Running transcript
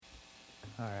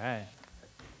All right.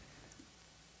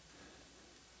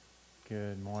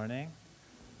 Good morning.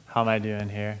 How am I doing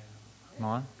here? I'm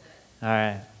on? All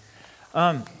right.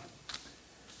 Um,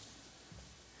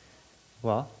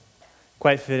 well,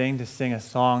 quite fitting to sing a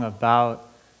song about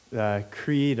the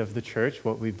creed of the church,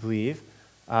 what we believe,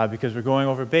 because we're going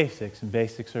over basics, and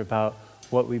basics are about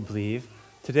what we believe.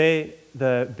 Today,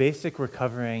 the basic we're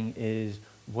covering is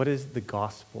what is the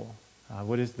gospel?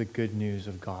 What is the good news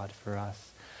of God for us?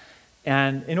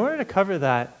 And in order to cover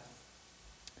that,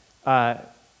 I'm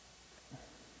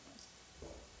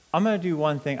going to do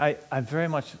one thing. I very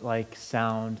much like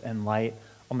sound and light.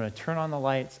 I'm going to turn on the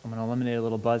lights. I'm going to eliminate a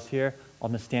little buzz here. I'm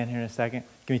going to stand here in a second.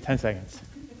 Give me 10 seconds.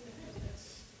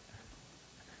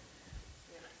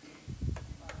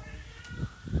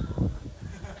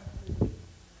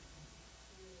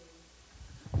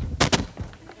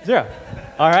 Zero.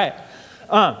 All right.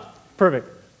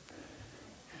 Perfect.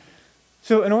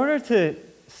 So in order to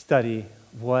study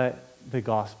what the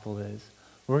gospel is,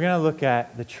 we're going to look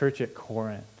at the church at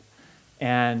Corinth.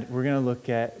 And we're going to look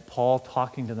at Paul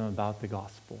talking to them about the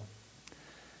gospel.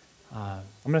 I'm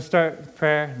going to start with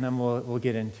prayer, and then we'll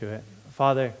get into it.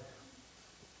 Father,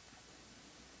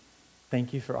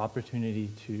 thank you for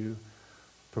opportunity to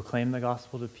proclaim the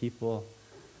gospel to people.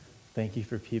 Thank you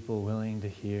for people willing to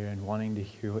hear and wanting to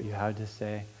hear what you have to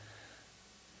say.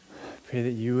 Pray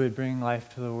that you would bring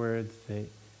life to the words, that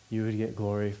you would get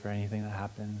glory for anything that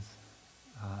happens,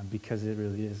 because it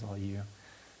really is all you.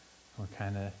 We're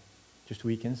kind of just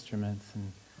weak instruments,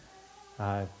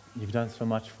 and you've done so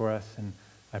much for us, and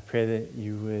I pray that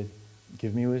you would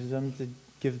give me wisdom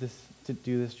to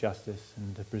do this justice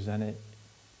and to present it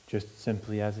just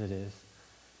simply as it is.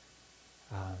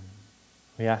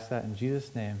 We ask that in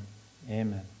Jesus' name,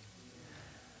 amen.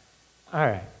 All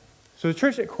right, so the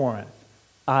church at Corinth.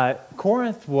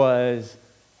 Corinth was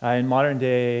in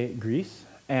modern-day Greece,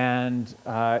 and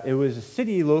it was a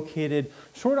city located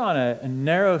sort of on a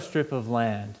narrow strip of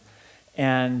land.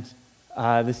 And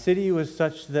the city was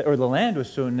such that, or the land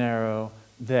was so narrow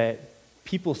that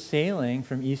people sailing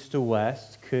from east to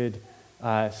west could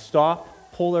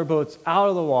stop, pull their boats out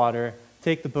of the water,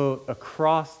 take the boat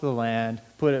across the land,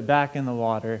 put it back in the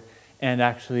water, and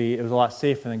actually it was a lot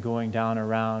safer than going down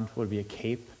around what would be a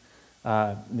cape,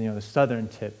 the southern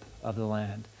tip of the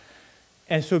land.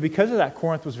 And so because of that,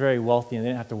 Corinth was very wealthy and they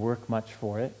didn't have to work much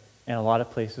for it. And a lot of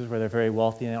places where they're very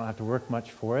wealthy and they don't have to work much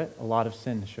for it, a lot of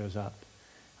sin shows up.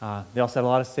 They also had a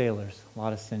lot of sailors. A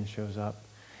lot of sin shows up.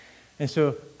 And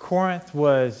so Corinth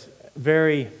was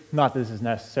very, not that this is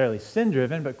necessarily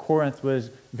sin-driven, but Corinth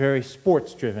was very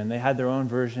sports-driven. They had their own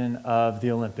version of the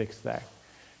Olympics there.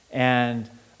 And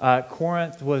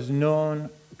Corinth was known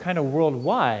kind of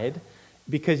worldwide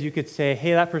because you could say,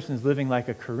 hey, that person's living like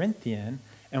a Corinthian.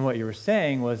 And what you were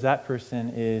saying was that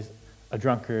person is a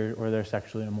drunkard or they're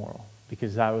sexually immoral,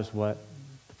 because that was what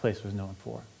the place was known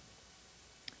for.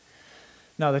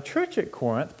 Now, the church at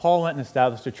Corinth, Paul went and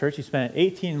established a church. He spent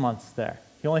 18 months there.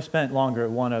 He only spent longer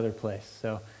at one other place.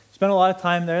 So he spent a lot of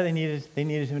time there. They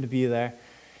needed him to be there.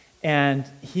 And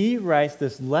he writes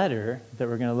this letter that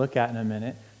we're going to look at in a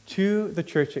minute to the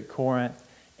church at Corinth.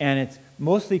 And it's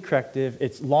mostly corrective.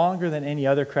 It's longer than any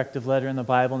other corrective letter in the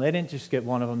Bible. And they didn't just get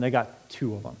one of them. They got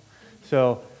two of them.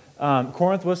 So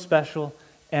Corinth was special.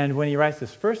 And when he writes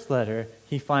this first letter,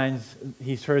 he's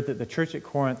heard that the church at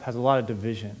Corinth has a lot of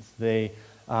divisions. They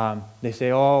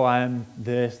say, oh, I'm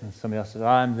this, and somebody else says,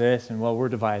 I'm this, and well, we're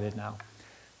divided now.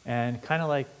 And kind of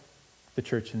like the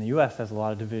church in the U.S. has a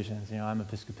lot of divisions. I'm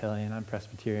Episcopalian, I'm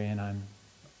Presbyterian, I'm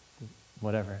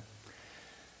whatever.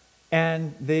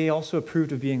 And they also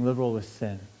approved of being liberal with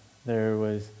sin. There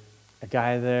was a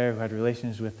guy there who had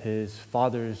relations with his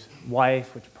father's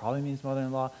wife, which probably means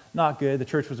mother-in-law. Not good. The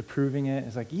church was approving it.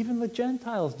 It's like, even the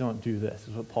Gentiles don't do this,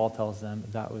 is what Paul tells them.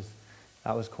 That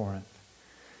was Corinth.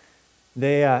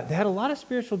 They had a lot of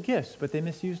spiritual gifts, but they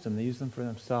misused them. They used them for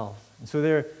themselves. And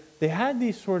so they had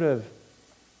these sort of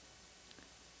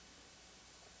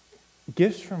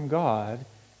gifts from God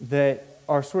that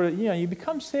are sort of, you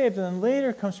become saved, and then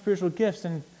later come spiritual gifts,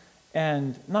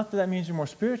 and not that means you're more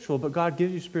spiritual, but God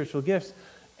gives you spiritual gifts,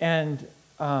 and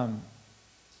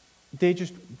they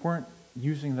just weren't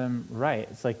using them right.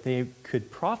 It's like they could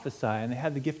prophesy, and they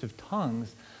had the gift of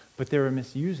tongues, but they were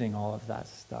misusing all of that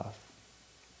stuff.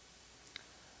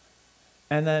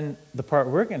 And then the part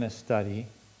we're going to study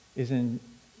is in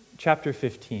chapter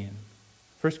 15,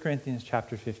 1 Corinthians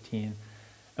chapter 15,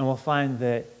 and we'll find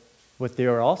that what they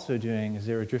were also doing is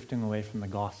they were drifting away from the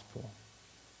gospel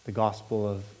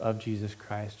of Jesus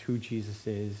Christ, who Jesus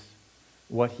is,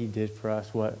 what he did for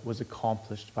us, what was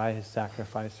accomplished by his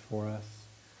sacrifice for us,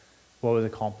 what was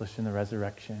accomplished in the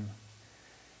resurrection.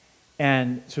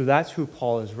 And so that's who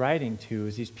Paul is writing to,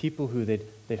 is these people who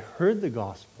they'd heard the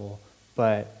gospel,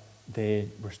 but they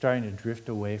were starting to drift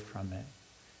away from it.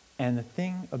 And the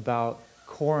thing about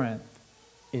Corinth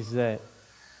is that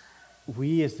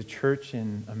we as the church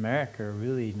in America are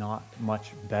really not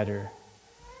much better.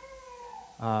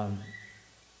 I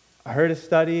heard a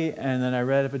study, and then I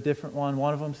read of a different one.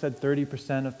 One of them said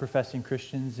 30% of professing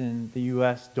Christians in the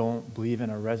U.S. don't believe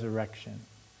in a resurrection.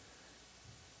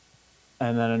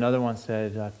 And then another one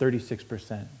said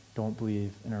 36% don't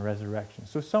believe in a resurrection.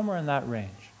 So somewhere in that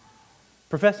range.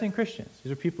 Professing Christians.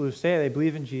 These are people who say they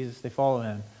believe in Jesus, they follow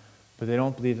him, but they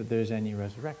don't believe that there's any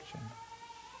resurrection.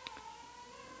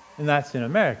 And that's in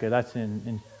America. That's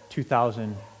in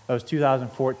 2000. That was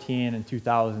 2014 and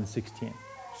 2016.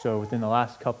 So within the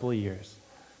last couple of years,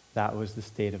 that was the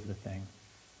state of the thing.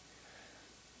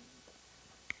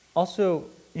 Also,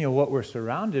 what we're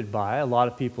surrounded by, a lot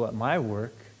of people at my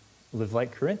work live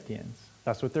like Corinthians.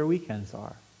 That's what their weekends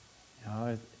are.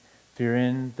 If you're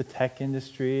in the tech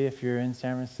industry, if you're in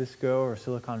San Francisco or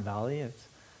Silicon Valley, it's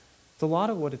a lot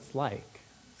of what it's like.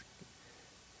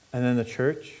 And then the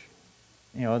church,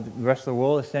 the rest of the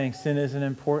world is saying sin isn't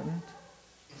important.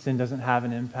 Sin doesn't have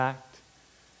an impact.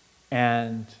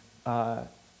 And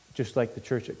just like the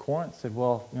church at Corinth said,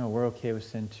 well, we're okay with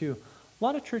sin too. A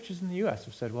lot of churches in the U.S.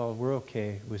 have said, well, we're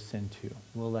okay with sin too.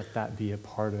 We'll let that be a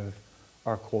part of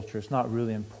our culture. It's not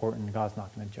really important. God's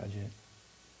not going to judge it.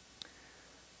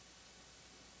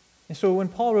 And so when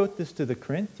Paul wrote this to the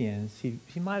Corinthians,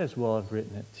 he might as well have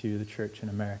written it to the church in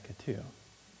America too.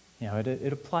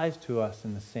 It applies to us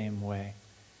in the same way.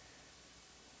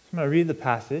 So I'm going to read the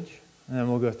passage, and then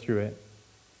we'll go through it.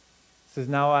 It says,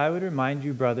 "Now I would remind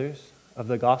you, brothers, of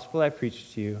the gospel I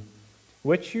preached to you,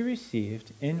 which you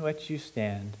received, in which you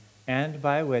stand, and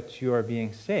by which you are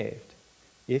being saved,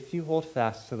 if you hold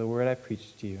fast to the word I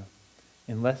preached to you,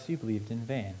 unless you believed in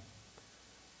vain.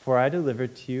 For I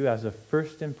delivered to you as of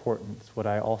first importance what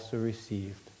I also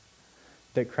received,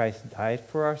 that Christ died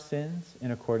for our sins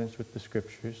in accordance with the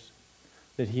Scriptures,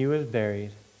 that he was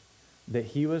buried, that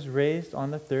he was raised on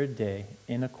the third day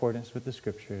in accordance with the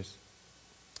Scriptures,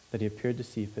 that he appeared to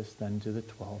Cephas, then to the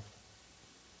 12.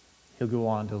 He'll go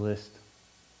on to list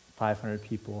 500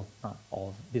 people, not all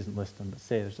of them, he doesn't list them, but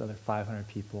say there's other 500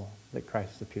 people that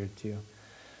Christ appeared to.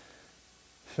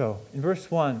 So, in verse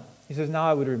 1, he says, "Now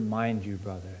I would remind you,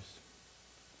 brothers."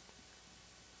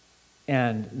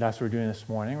 And that's what we're doing this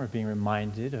morning. We're being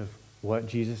reminded of what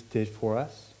Jesus did for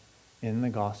us in the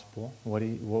gospel, what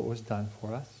was done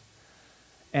for us.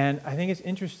 And I think it's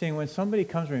interesting when somebody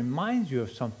comes and reminds you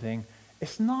of something,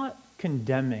 it's not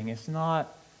condemning, it's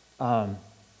not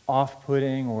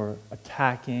off-putting or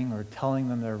attacking or telling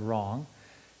them they're wrong.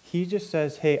 He just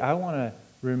says, hey, I want to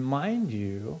remind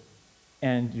you,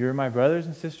 and you're my brothers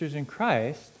and sisters in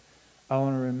Christ, I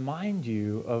want to remind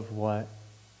you of what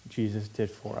Jesus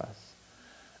did for us.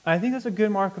 I think that's a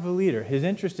good mark of a leader. His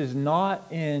interest is not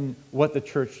in what the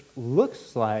church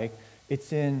looks like,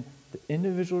 it's in the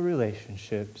individual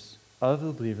relationships of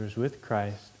the believers with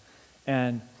Christ.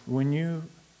 And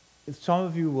some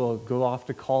of you will go off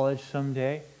to college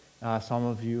someday. Some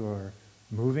of you are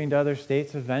moving to other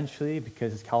states eventually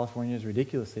because California is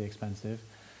ridiculously expensive.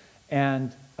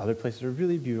 And other places are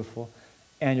really beautiful.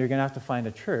 And you're going to have to find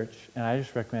a church. And I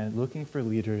just recommend looking for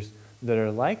leaders that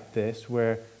are like this,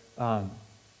 where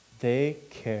they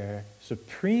care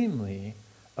supremely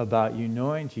about you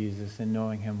knowing Jesus and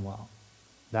knowing him well.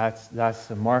 That's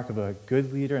the mark of a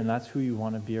good leader, and that's who you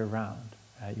want to be around.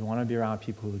 You want to be around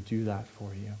people who do that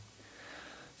for you.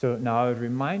 So now I would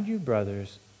remind you,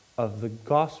 brothers, of the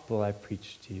gospel I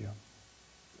preached to you.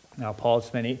 Now, Paul had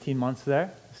spent 18 months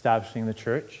there, establishing the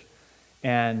church.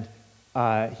 And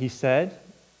he said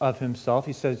of himself,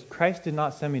 he says, Christ did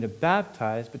not send me to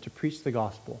baptize, but to preach the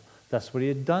gospel. That's what he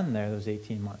had done there those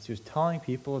 18 months. He was telling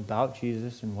people about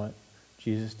Jesus and what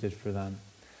Jesus did for them.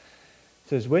 It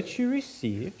says, which you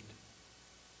received,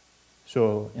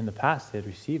 so in the past they had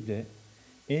received it,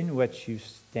 in which you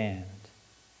stand.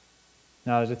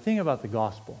 Now there's a thing about the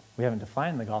gospel. We haven't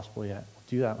defined the gospel yet. We'll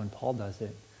do that when Paul does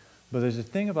it. But there's a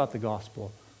thing about the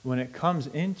gospel. When it comes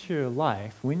into your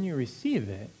life, when you receive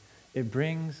it, it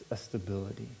brings a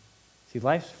stability. See,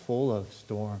 life's full of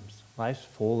storms. Life's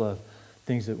full of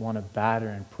things that want to batter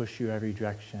and push you every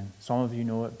direction. Some of you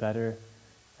know it better.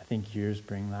 I think years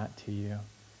bring that to you.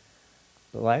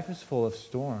 But life is full of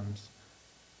storms.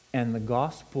 And the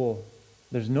gospel,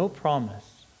 there's no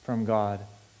promise from God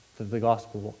that the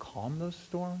gospel will calm those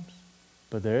storms,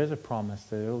 but there is a promise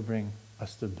that it will bring a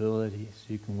stability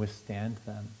so you can withstand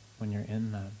them when you're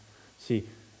in them. See,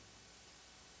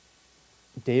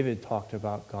 David talked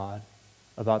about God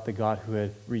about the God who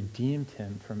had redeemed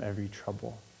him from every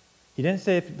trouble. He didn't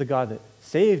say the God that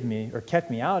saved me or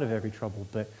kept me out of every trouble,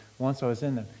 but once I was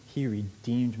in them, he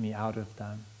redeemed me out of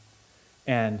them.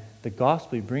 And the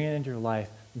gospel, you bring it into your life,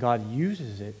 God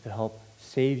uses it to help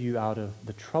save you out of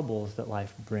the troubles that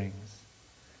life brings.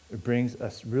 It brings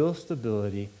us real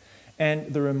stability.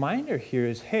 And the reminder here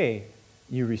is, hey,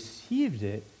 you received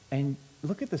it, and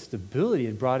look at the stability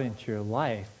it brought into your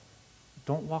life.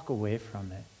 Don't walk away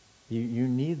from it. You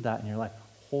need that in your life.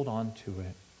 Hold on to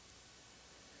it.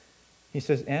 He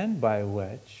says, and by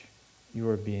which you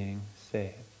are being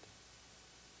saved.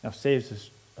 Now, saved is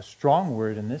a strong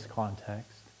word in this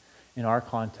context. In our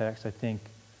context, I think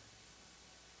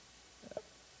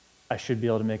I should be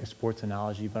able to make a sports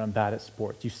analogy, but I'm bad at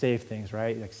sports. You save things,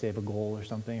 right? Like save a goal or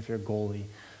something if you're a goalie.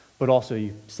 But also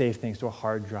you save things to a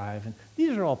hard drive. And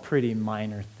these are all pretty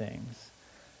minor things.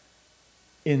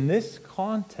 In this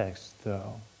context,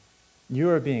 though, you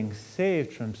are being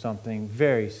saved from something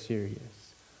very serious.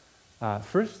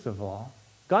 First of all,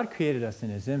 God created us in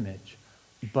his image,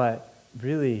 but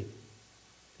really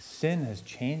sin has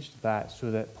changed that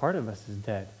so that part of us is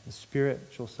dead. The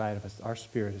spiritual side of us, our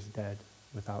spirit is dead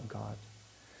without God.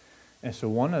 And so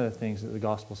one of the things that the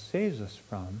gospel saves us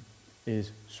from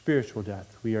is spiritual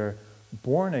death. We are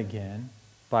born again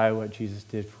by what Jesus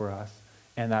did for us,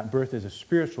 and that birth is a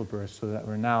spiritual birth so that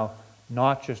we're now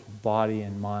not just body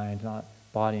and mind, not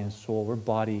body and soul. We're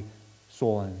body,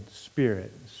 soul, and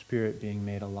spirit. Spirit being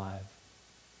made alive.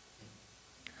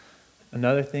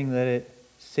 Another thing that it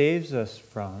saves us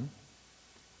from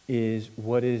is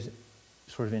what is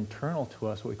sort of internal to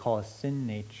us, what we call a sin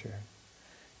nature.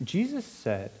 Jesus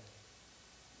said,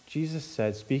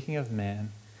 speaking of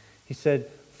man, he said,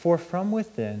 "For from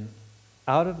within,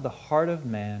 out of the heart of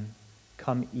man,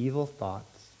 come evil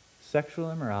thoughts,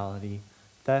 sexual immorality,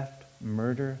 theft,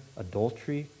 murder,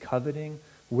 adultery, coveting,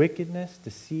 wickedness,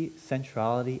 deceit,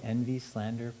 sensuality, envy,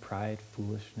 slander, pride,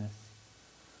 foolishness.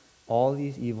 All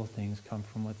these evil things come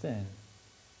from within,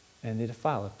 and they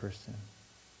defile a person."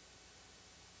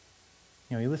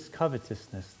 He lists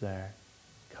covetousness there,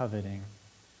 coveting.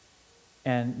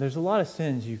 And there's a lot of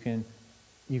sins you can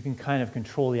kind of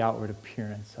control the outward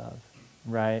appearance of,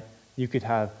 right? You could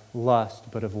have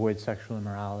lust but avoid sexual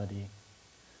immorality.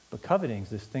 But coveting is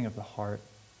this thing of the heart.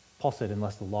 Paul said,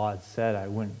 unless the law had said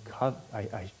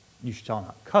you shall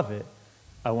not covet,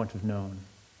 I wouldn't have known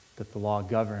that the law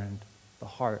governed the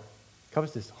heart.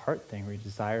 Covet's this heart thing where you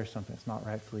desire something that's not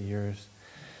rightfully yours.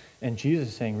 And Jesus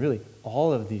is saying, really,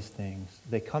 all of these things,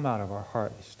 they come out of our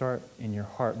heart. They start in your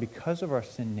heart because of our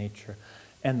sin nature.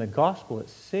 And the gospel, it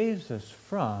saves us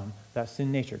from that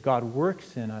sin nature. God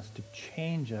works in us to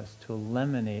change us, to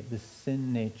eliminate the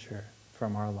sin nature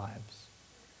from our lives.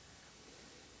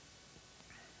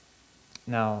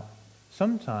 Now,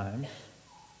 sometimes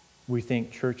we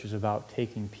think church is about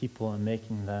taking people and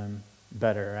making them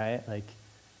better, right? Like,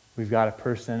 we've got a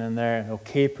person in there, an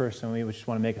okay person, we just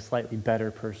want to make a slightly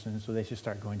better person, so they should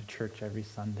start going to church every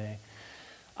Sunday.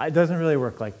 It doesn't really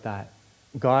work like that.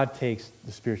 God takes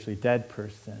the spiritually dead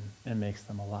person and makes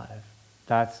them alive.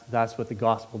 That's what the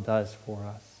gospel does for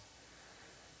us.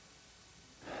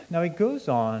 Now he goes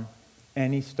on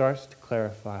and he starts to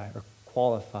clarify or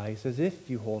qualify. He says, if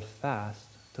you hold fast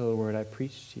to the word I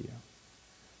preached to you.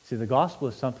 See, the gospel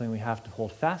is something we have to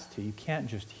hold fast to. You can't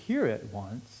just hear it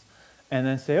once and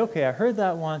then say, okay, I heard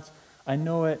that once, I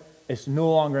know it, it's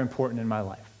no longer important in my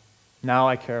life. Now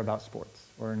I care about sports,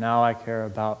 or now I care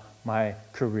about my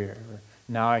career, or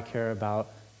now I care about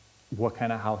what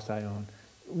kind of house I own,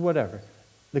 whatever.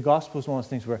 The gospel is one of those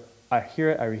things where I hear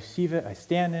it, I receive it, I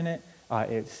stand in it,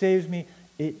 it saves me,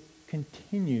 it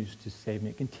continues to save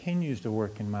me, it continues to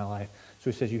work in my life.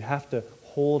 So he says you have to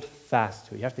hold fast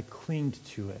to it, you have to cling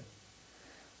to it.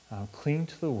 Cling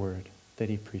to the word that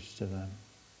he preached to them.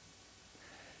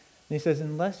 And he says,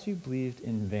 unless you believed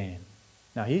in vain.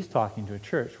 Now he's talking to a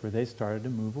church where they started to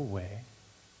move away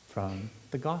from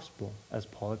the gospel as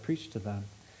Paul had preached to them.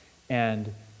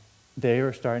 And they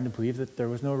were starting to believe that there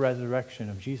was no resurrection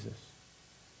of Jesus.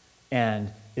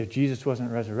 And if Jesus wasn't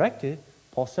resurrected,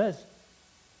 Paul says,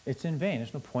 it's in vain.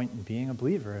 There's no point in being a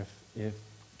believer if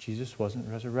Jesus wasn't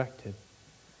resurrected.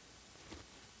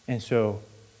 And so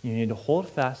you need to hold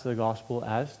fast to the gospel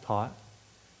as taught.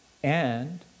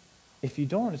 And if you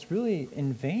don't, it's really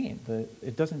in vain.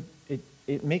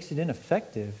 It makes it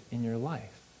ineffective in your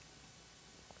life.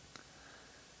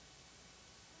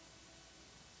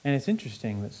 And it's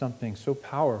interesting that something so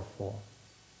powerful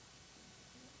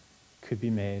could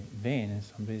be made vain in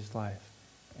somebody's life,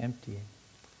 empty.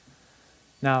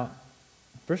 Now,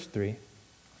 verse 3,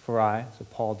 for I, so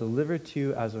Paul, delivered to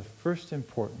you as of first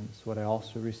importance what I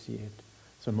also received,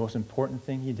 So the most important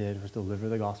thing he did was deliver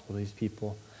the gospel to these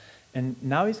people. And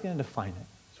now he's going to define it.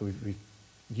 So we've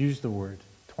used the word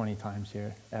 20 times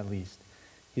here, at least.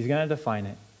 He's going to define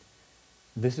it.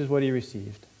 This is what he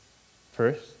received.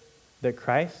 First, that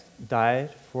Christ died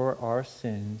for our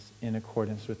sins in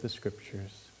accordance with the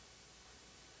Scriptures.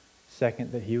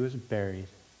 Second, that he was buried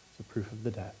as a proof of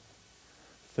the death.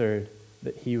 Third,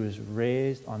 that he was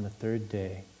raised on the third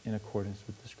day in accordance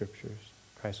with the Scriptures.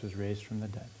 Christ was raised from the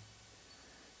dead.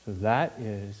 So that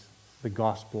is the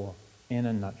gospel in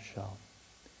a nutshell.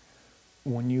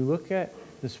 When you look at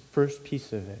this first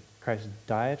piece of it, Christ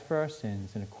died for our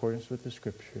sins in accordance with the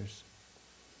Scriptures,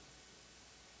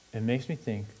 it makes me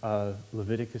think of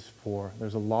Leviticus 4.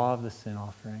 There's a law of the sin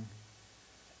offering.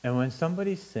 And when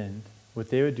somebody sinned, what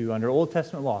they would do under Old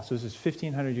Testament law, so this is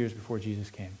 1,500 years before Jesus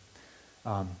came,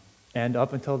 and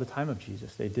up until the time of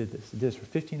Jesus, they did this. They did this for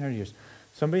 1,500 years.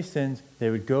 Somebody sins, they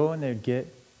would go and they would get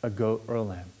a goat or a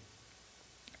lamb.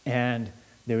 And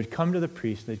they would come to the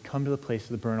priest, they'd come to the place of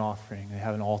the burnt offering. They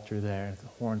have an altar there, the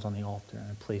horns on the altar,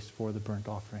 and a place for the burnt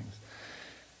offerings.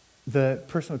 The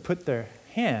person would put their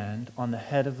hand on the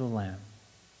head of the lamb.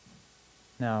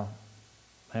 Now,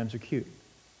 lambs are cute.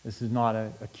 This is not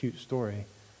a cute story.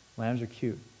 Lambs are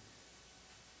cute.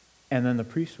 And then the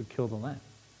priest would kill the lamb.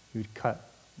 He would cut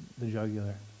the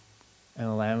jugular. And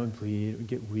the lamb would bleed, it would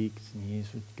get weak, its knees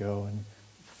would go and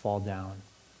fall down.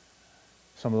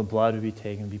 Some of the blood would be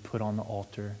taken and be put on the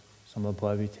altar. Some of the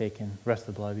blood would be taken, the rest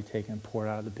of the blood would be taken and poured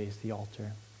out of the base of the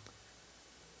altar.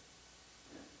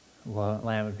 The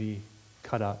lamb would be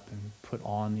cut up and put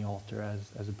on the altar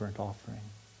as a burnt offering.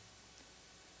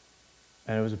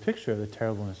 And it was a picture of the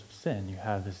terribleness of sin. You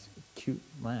have this cute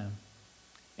lamb,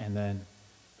 and then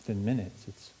within minutes,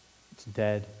 it's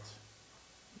dead.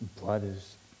 Blood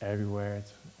is everywhere.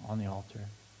 It's on the altar.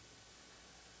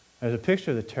 There's a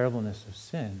picture of the terribleness of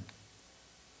sin.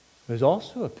 There's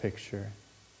also a picture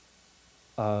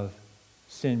of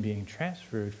sin being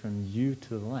transferred from you to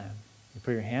the lamb. You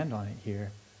put your hand on it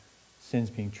here. Sin's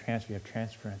being transferred. You have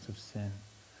transference of sin.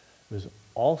 There's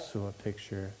also a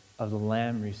picture of the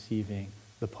lamb receiving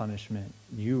the punishment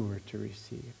you were to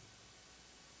receive.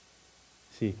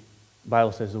 See, the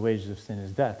Bible says the wages of sin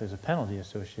is death. There's a penalty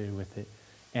associated with it.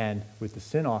 And with the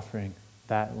sin offering,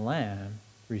 that lamb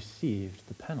received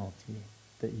the penalty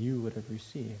that you would have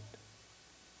received.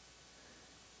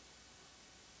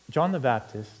 John the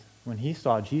Baptist, when he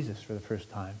saw Jesus for the first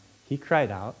time, he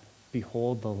cried out,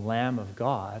 "Behold the Lamb of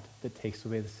God that takes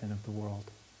away the sin of the world."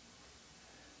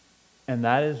 And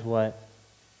that is what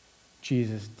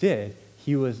Jesus did.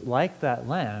 He was like that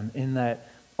lamb in that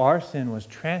our sin was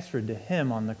transferred to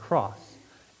him on the cross.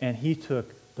 And he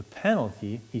took the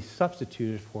penalty, he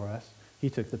substituted for us. He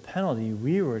took the penalty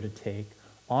we were to take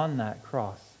on that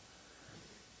cross.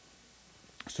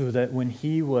 So that when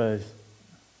he was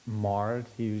marred,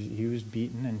 he was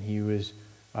beaten, and he was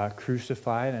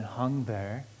crucified and hung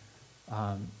there,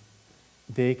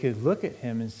 they could look at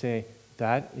him and say,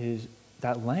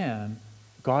 that lamb.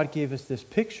 God gave us this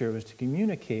picture. It was to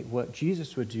communicate what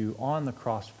Jesus would do on the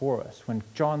cross for us. When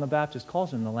John the Baptist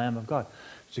calls him the Lamb of God,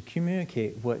 it's to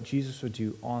communicate what Jesus would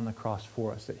do on the cross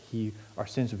for us, that our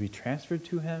sins would be transferred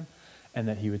to him, and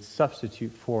that he would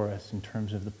substitute for us in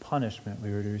terms of the punishment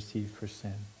we were to receive for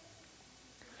sin.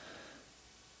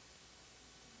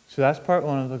 So that's part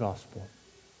one of the gospel.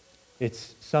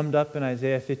 It's summed up in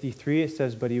Isaiah 53. It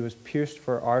says, "But he was pierced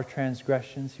for our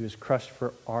transgressions. He was crushed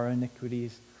for our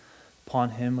iniquities.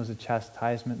 Upon him was a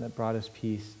chastisement that brought us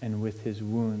peace, and with his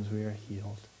wounds we are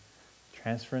healed."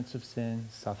 Transference of sin,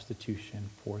 substitution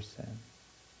for sin.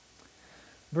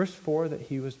 Verse 4, that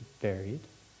he was buried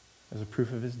as a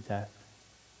proof of his death.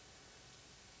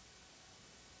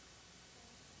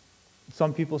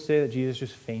 Some people say that Jesus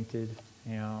just fainted,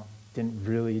 didn't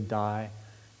really die.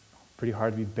 Pretty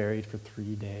hard to be buried for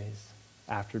 3 days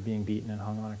after being beaten and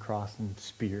hung on a cross and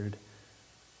speared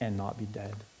and not be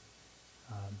dead.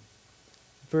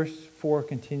 Verse 4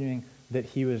 continuing, that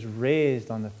he was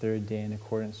raised on the third day in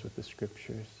accordance with the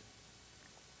Scriptures.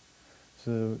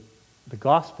 So the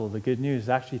gospel, the good news, is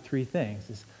actually three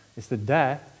things. It's the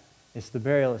death, it's the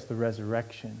burial, it's the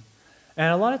resurrection.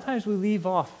 And a lot of times we leave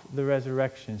off the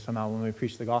resurrection somehow when we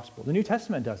preach the gospel. The New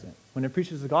Testament doesn't. When it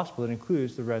preaches the gospel, it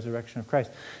includes the resurrection of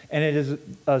Christ. And it is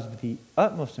of the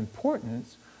utmost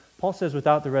importance. Paul says,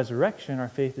 without the resurrection, our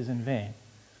faith is in vain.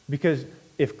 Because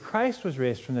if Christ was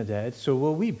raised from the dead, so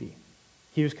will we be.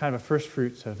 He was kind of a first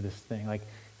fruits of this thing. Like,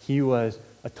 he was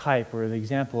a type or the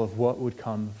example of what would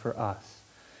come for us.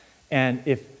 And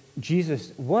if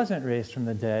Jesus wasn't raised from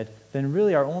the dead, then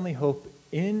really our only hope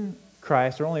in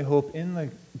Christ, our only hope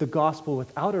in the gospel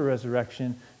without a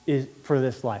resurrection is for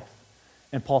this life.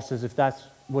 And Paul says if that's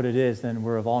what it is, then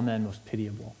we're of all men most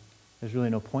pitiable. There's really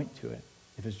no point to it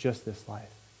if it's just this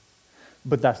life.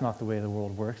 But that's not the way the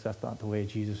world works. That's not the way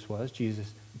Jesus was.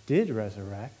 Jesus did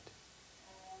resurrect.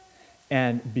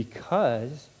 And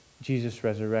because Jesus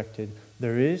resurrected,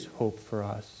 there is hope for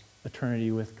us,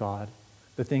 eternity with God.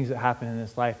 The things that happen in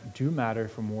this life do matter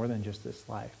for more than just this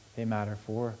life. They matter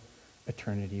for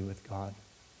eternity with God.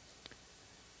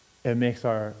 It makes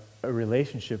our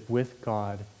relationship with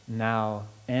God now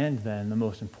and then the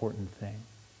most important thing,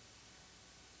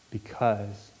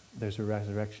 because there's a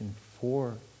resurrection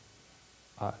for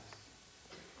us.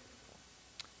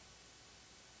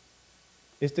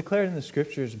 It's declared in the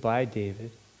scriptures by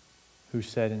David, who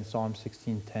said in Psalm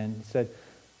 16:10, he said,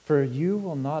 "For you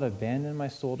will not abandon my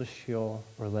soul to Sheol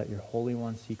or let your Holy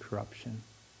One see corruption."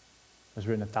 It was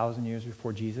written 1,000 years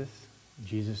before Jesus.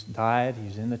 Jesus died, he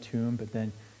was in the tomb, but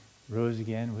then rose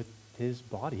again with his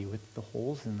body, with the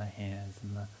holes in the hands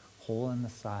and the hole in the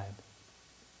side.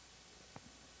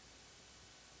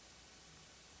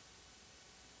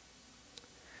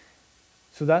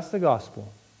 So that's the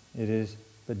gospel. It is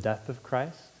the death of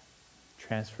Christ,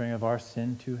 transferring of our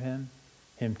sin to him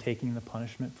taking the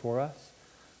punishment for us,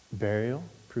 burial,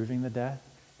 proving the death,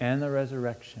 and the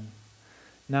resurrection.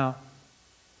 Now,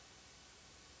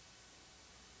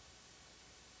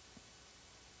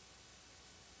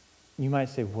 you might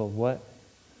say, well, what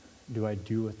do I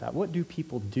do with that? What do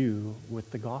people do with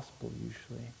the gospel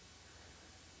usually?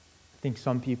 I think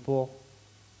some people,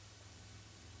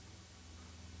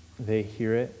 they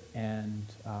hear it and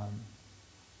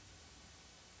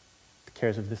the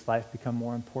cares of this life become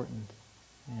more important.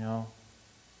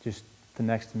 Just the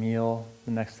next meal,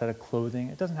 the next set of clothing.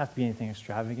 It doesn't have to be anything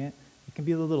extravagant. It can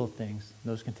be the little things.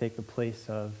 Those can take the place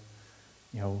of,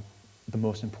 the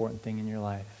most important thing in your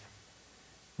life.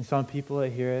 And some people, they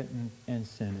hear it and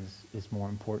sin is more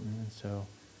important. And so,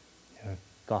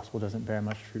 gospel doesn't bear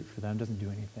much fruit for them, doesn't do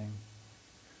anything.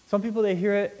 Some people, they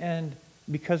hear it and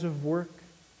because of work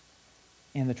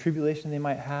and the tribulation they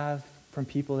might have from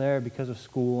people there, because of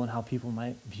school and how people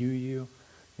might view you,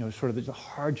 sort of the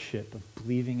hardship of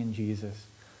believing in Jesus,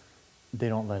 they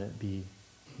don't let it be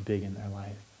big in their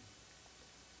life.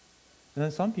 And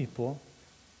then some people,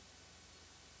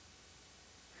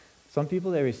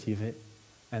 they receive it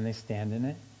and they stand in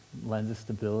it, lends a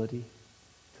stability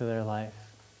to their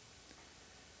life.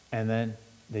 And then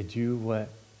they do what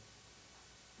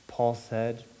Paul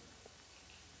said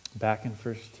back in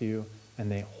 1 2,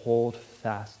 and they hold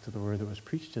fast to the word that was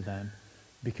preached to them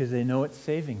because they know it's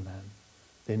saving them.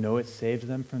 They know it saved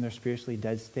them from their spiritually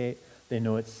dead state. They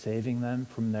know it's saving them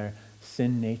from their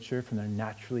sin nature, from their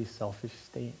naturally selfish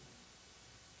state.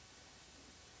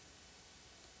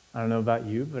 I don't know about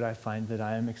you, but I find that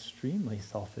I am extremely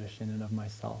selfish in and of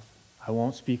myself. I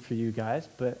won't speak for you guys,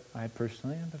 but I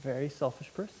personally am a very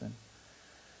selfish person.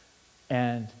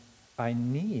 And I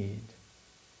need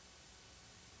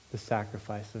the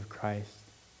sacrifice of Christ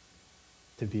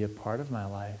to be a part of my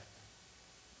life,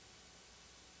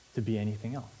 to be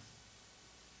anything else.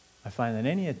 I find that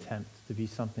any attempt to be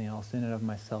something else in and of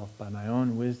myself by my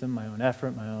own wisdom, my own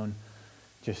effort, my own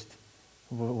just,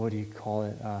 what do you call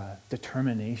it,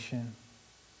 determination,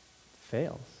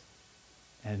 fails.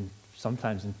 And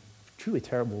sometimes in truly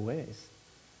terrible ways.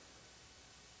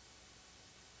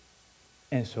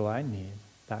 And so I need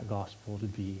that gospel to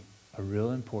be a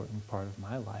real important part of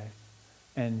my life.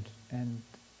 And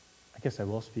I guess I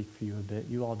will speak for you a bit.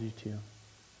 You all do too.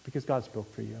 Because God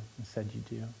spoke for you and said you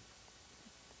do.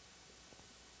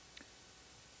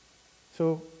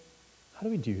 So, how do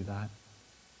we do that?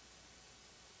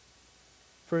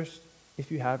 First,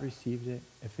 if you have received it,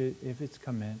 if it's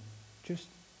come in, just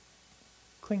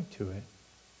cling to it.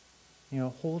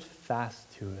 Hold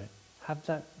fast to it. Have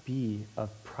that be of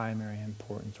primary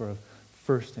importance or of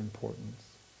first importance,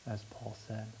 as Paul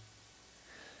said.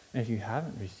 And if you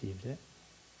haven't received it,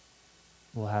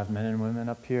 we'll have men and women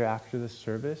up here after the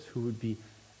service who would be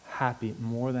happy,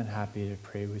 more than happy to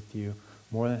pray with you,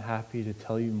 more than happy to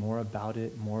tell you more about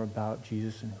it, more about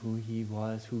Jesus and who he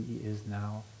was, who he is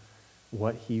now,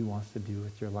 what he wants to do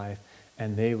with your life.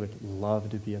 And they would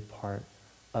love to be a part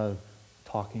of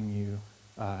talking you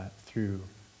through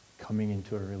coming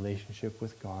into a relationship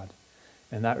with God.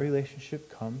 And that relationship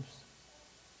comes,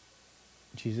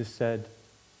 Jesus said,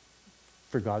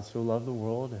 for God so loved the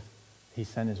world, if he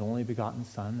sent his only begotten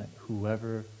Son, that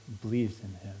whoever believes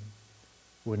in him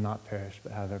would not perish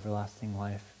but have everlasting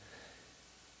life.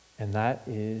 And that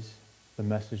is the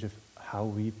message of how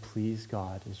we please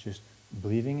God, is just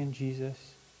believing in Jesus,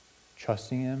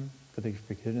 trusting him for the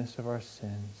forgiveness of our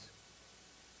sins.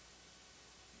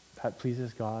 That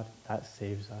pleases God, that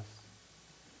saves us.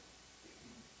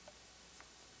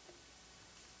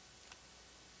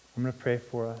 I'm going to pray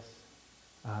for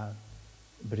us.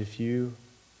 But if you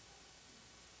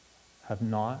have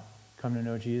not come to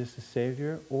know Jesus as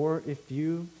Savior, or if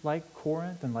you, like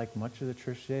Corinth and like much of the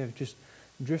church today, have just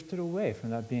drifted away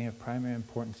from that being of primary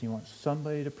importance, and you want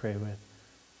somebody to pray with,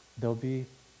 there'll be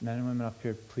men and women up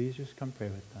here. Please just come pray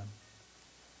with them.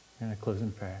 We're going to close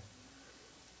in prayer.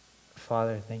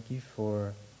 Father, thank you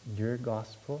for your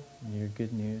gospel and your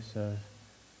good news of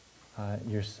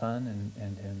your Son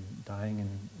and him dying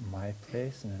in my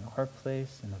place and in our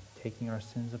place, and of taking our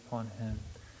sins upon him,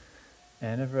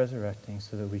 and of resurrecting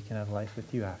so that we can have life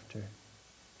with you after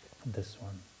this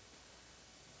one.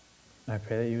 I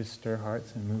pray that you would stir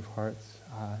hearts and move hearts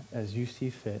as you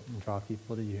see fit and draw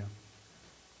people to you.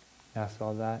 I ask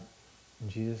all that in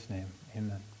Jesus' name.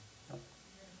 Amen.